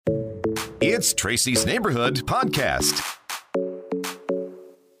It's Tracy's Neighborhood Podcast.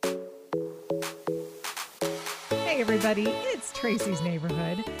 Hey, everybody. It's Tracy's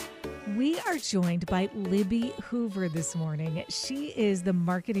Neighborhood. We are joined by Libby Hoover this morning. She is the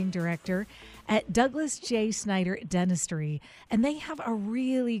marketing director at Douglas J. Snyder Dentistry, and they have a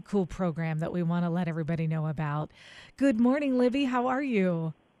really cool program that we want to let everybody know about. Good morning, Libby. How are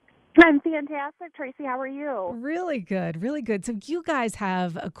you? I'm fantastic, Tracy. How are you? Really good, really good. So you guys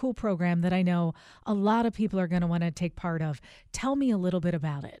have a cool program that I know a lot of people are going to want to take part of. Tell me a little bit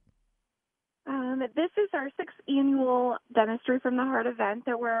about it. This is our 6th annual Dentistry from the Heart event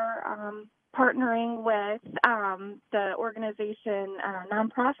that we're partnering with the organization,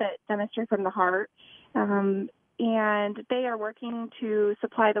 nonprofit Dentistry from the Heart, and they are working to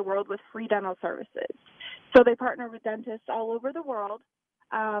supply the world with free dental services. So they partner with dentists all over the world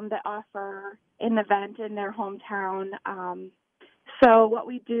that offer an event in their hometown. So what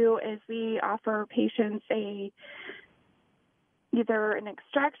we do is we offer patients either an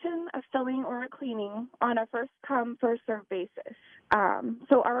extraction, a filling, or a cleaning on a first-come, first-served basis.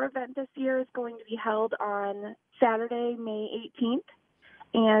 So our event this year is going to be held on Saturday, May 18th,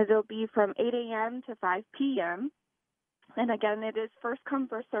 and it'll be from 8 a.m. to 5 p.m. And again, it is first-come,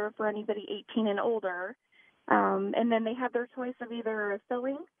 first-served for anybody 18 and older. And then they have their choice of either a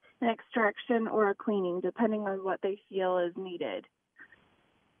filling, an extraction, or a cleaning, depending on what they feel is needed.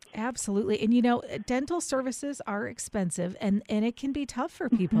 Absolutely. And, you know, dental services are expensive and it can be tough for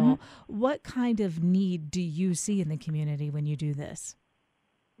people. Mm-hmm. What kind of need do you see in the community when you do this?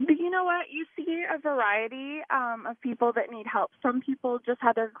 You know what? You see a variety of people that need help. Some people just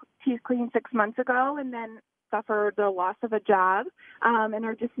had their teeth cleaned 6 months ago and then suffered the loss of a job and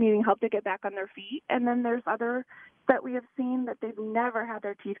are just needing help to get back on their feet. And then there's others that we have seen that they've never had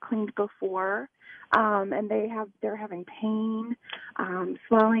their teeth cleaned before, and they're having pain,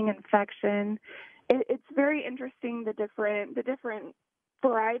 swelling, infection. It's very interesting the different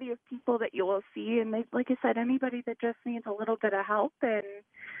variety of people that you will see, and like I said, anybody that just needs a little bit of help.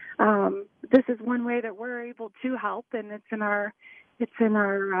 And this is one way that we're able to help, and it's in our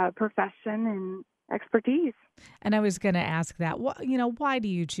profession and expertise. And I was going to ask that. Why do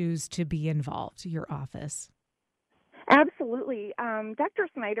you choose to be involved? Your office. Absolutely. Dr.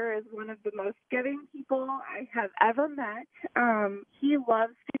 Snyder is one of the most giving people I have ever met. He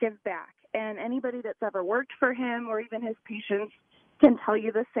loves to give back, and anybody that's ever worked for him or even his patients can tell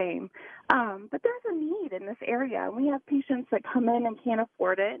you the same. But there's a need in this area. We have patients that come in and can't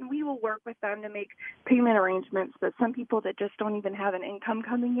afford it, and we will work with them to make payment arrangements. But some people that just don't even have an income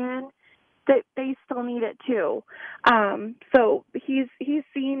coming in, that they still need it too. So he's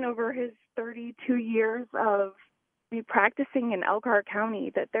seen over his 32 years of be practicing in Elkhart County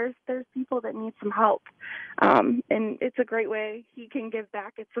that there's people that need some help, and it's a great way he can give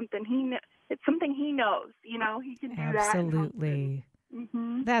back. It's something he knows. You know, he can do that. Absolutely.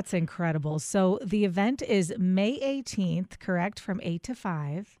 Mm-hmm. That's incredible. So the event is May 18th, correct, from 8 to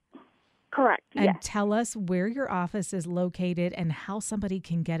 5. Correct. And yes. Tell us where your office is located and how somebody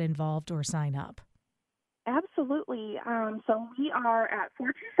can get involved or sign up. Absolutely. So we are at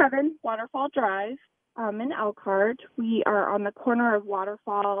 427 Waterfall Drive. In Elkhart. We are on the corner of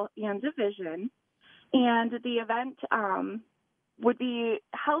Waterfall and Division, and the event would be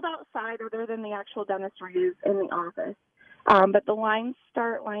held outside other than the actual dentistry is in the office. But the lines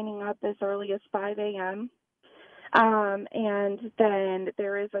start lining up as early as 5 a.m., and then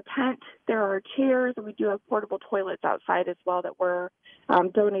there is a tent, there are chairs, and we do have portable toilets outside as well that were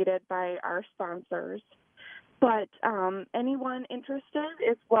donated by our sponsors. But anyone interested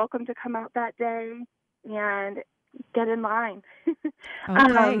is welcome to come out that day and get in line.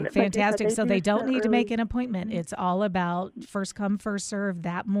 Okay, fantastic. So they don't need to make an appointment. It's all about first come, first serve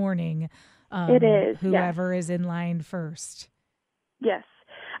that morning. It is. Whoever is in line first. Yes.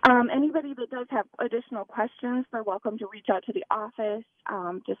 Anybody that does have additional questions, they're welcome to reach out to the office.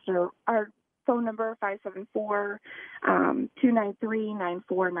 Just our phone number,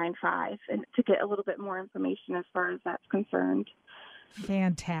 574-293-9495, and to get a little bit more information as far as that's concerned.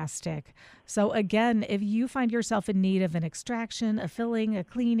 Fantastic. So again, if you find yourself in need of an extraction, a filling, a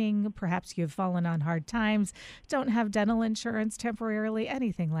cleaning, perhaps you've fallen on hard times, don't have dental insurance temporarily,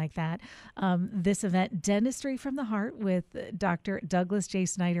 anything like that, this event, Dentistry from the Heart with Dr. Douglas J.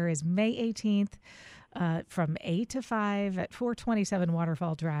 Snyder, is May 18th from 8 to 5 at 427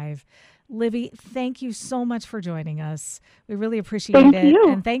 Waterfall Drive. Libby, thank you so much for joining us. We really appreciate it.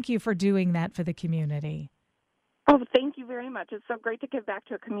 You. And thank you for doing that for the community. Oh, thank you very much. It's so great to give back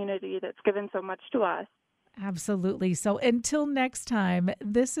to a community that's given so much to us. Absolutely. So until next time,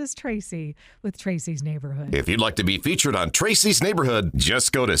 this is Tracy with Tracy's Neighborhood. If you'd like to be featured on Tracy's Neighborhood,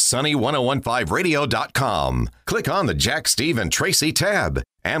 just go to sunny1015radio.com. Click on the Jack, Steve, and Tracy tab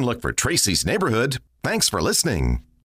and look for Tracy's Neighborhood. Thanks for listening.